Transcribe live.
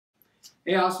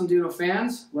Hey Awesome Doodle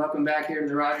fans, welcome back here to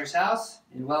the Rogers house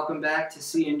and welcome back to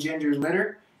seeing Ginger's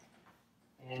litter.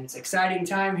 And it's an exciting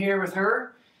time here with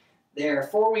her. They're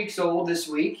 4 weeks old this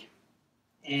week,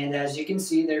 and as you can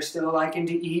see they're still liking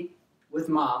to eat with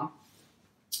mom.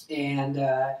 And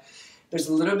there's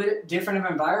a little bit different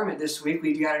of environment this week.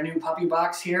 We've got a new puppy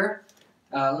box here,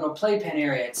 a little playpen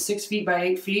area. It's 6 feet by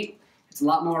 8 feet. It's a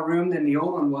lot more room than the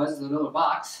old one was, the little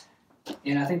box,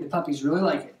 and I think the puppies really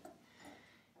like it.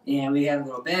 And we have a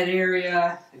little bed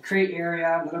area, a crate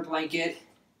area, another blanket,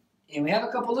 and we have a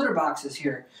couple litter boxes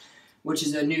here, which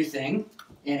is a new thing,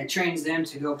 and it trains them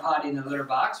to go potty in the litter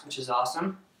box, which is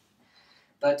awesome.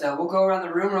 But we'll go around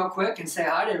the room real quick and say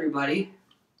hi to everybody.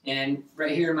 And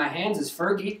right here in my hands is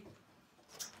Fergie,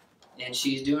 and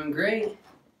she's doing great.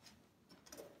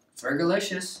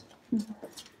 Fergalicious.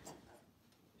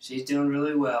 She's doing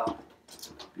really well.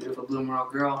 Beautiful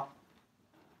Bloomerall girl.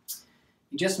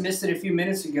 You just missed it a few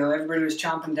minutes ago. Everybody was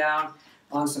chomping down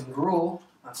on some gruel,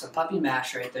 on some puppy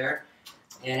mash right there.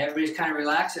 And everybody's kind of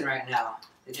relaxing right now.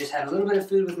 They just had a little bit of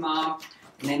food with mom,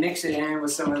 and they mix it in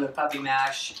with some of the puppy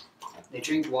mash. They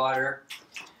drink water.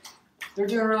 They're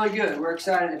doing really good. We're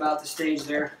excited about the stage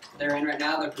they're in right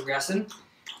now. They're progressing.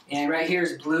 And right here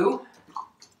is Blue.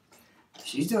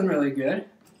 She's doing really good.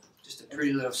 Just a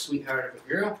pretty little sweetheart of a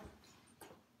girl.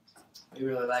 We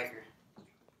really like her.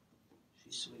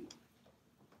 She's sweet.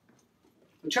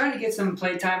 We're trying to get some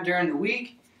playtime during the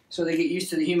week so they get used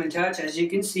to the human touch. As you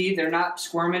can see, they're not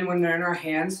squirming when they're in our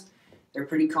hands. They're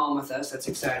pretty calm with us. That's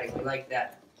exciting. We like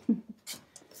that.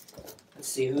 Let's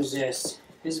see, who's this?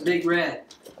 This is Big Red.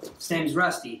 His name's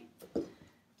Rusty.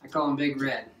 I call him Big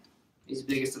Red. He's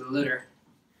the biggest of the litter.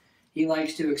 He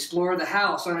likes to explore the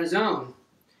house on his own.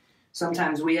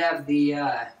 Sometimes we have the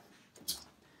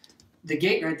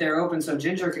gate right there open so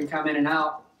Ginger can come in and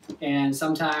out, and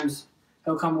sometimes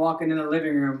he'll come walking in the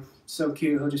living room. So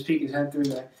cute. He'll just peek his head through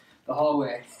the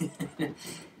hallway.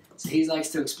 So he likes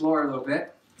to explore a little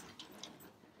bit.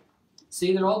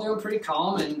 See, they're all doing pretty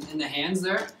calm and in the hands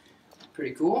there.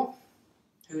 Pretty cool.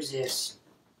 Who's this?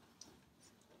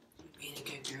 Being a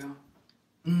good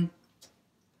girl.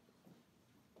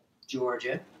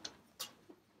 Georgia.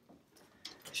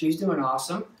 She's doing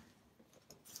awesome.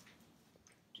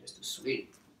 Just a sweetie.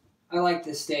 I like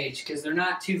this stage because they're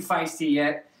not too feisty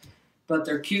yet. But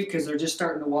they're cute because they're just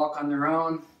starting to walk on their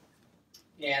own,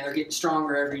 and they're getting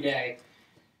stronger every day.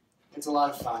 It's a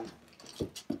lot of fun.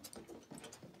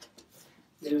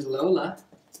 There's Lola.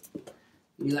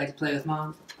 You like to play with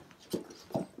mom?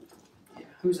 Yeah.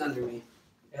 Who's under me?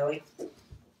 Ellie?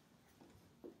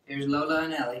 Here's Lola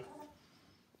and Ellie.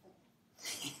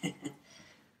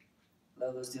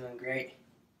 Lola's doing great.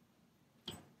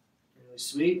 Really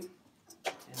sweet.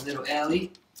 And little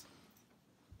Ellie.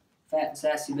 Fat and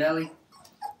sassy belly.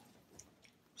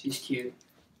 She's cute.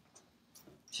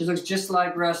 She looks just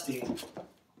like Rusty,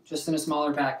 just in a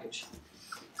smaller package.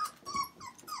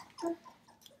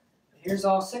 Here's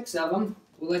all 6 of them.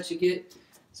 We'll let you get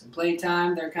some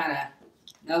playtime. They're kind of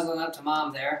nuzzling up to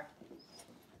mom there.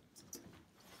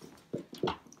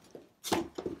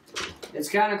 It's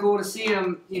kind of cool to see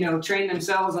them, train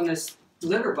themselves on this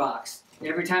litter box.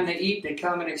 Every time they eat, they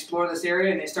come and explore this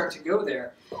area and they start to go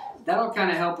there. That'll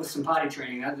kind of help with some potty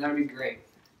training. That'll be great.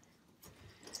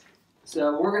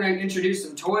 So we're going to introduce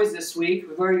some toys this week.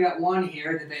 We've already got one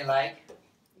here that they like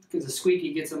because the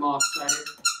squeaky gets them all excited.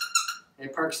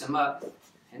 It perks them up,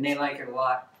 and they like it a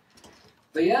lot.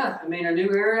 But yeah, a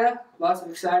new area, lots of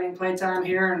exciting playtime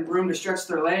here and room to stretch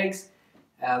their legs.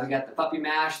 We got the puppy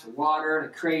mash, the water, the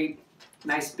crate,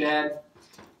 nice bed.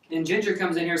 And Ginger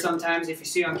comes in here sometimes, if you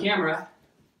see on camera.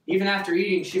 Even after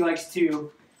eating, she likes to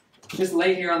just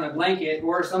lay here on the blanket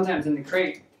or sometimes in the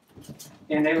crate,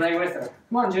 and they lay with her.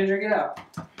 Come on, Ginger, get out.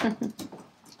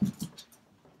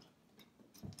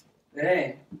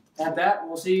 Hey, at that,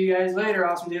 we'll see you guys later,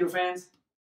 Awesome Doodle fans.